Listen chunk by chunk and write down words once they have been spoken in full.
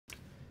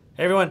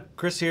Hey everyone,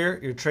 Chris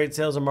here, your trade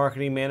sales and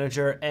marketing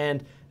manager,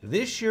 and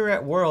this year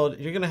at World,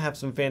 you're going to have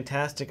some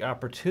fantastic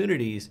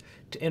opportunities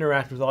to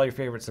interact with all your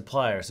favorite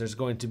suppliers. There's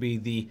going to be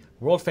the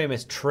world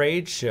famous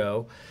trade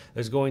show.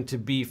 There's going to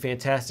be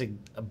fantastic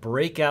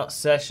breakout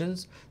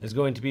sessions. There's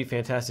going to be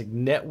fantastic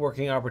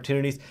networking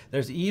opportunities.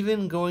 There's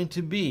even going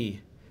to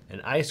be an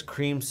ice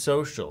cream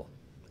social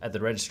at the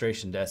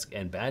registration desk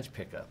and badge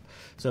pickup.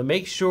 So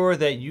make sure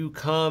that you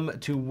come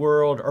to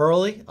World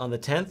early on the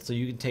 10th so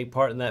you can take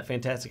part in that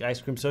fantastic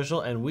ice cream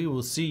social, and we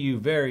will see you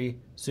very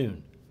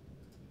soon.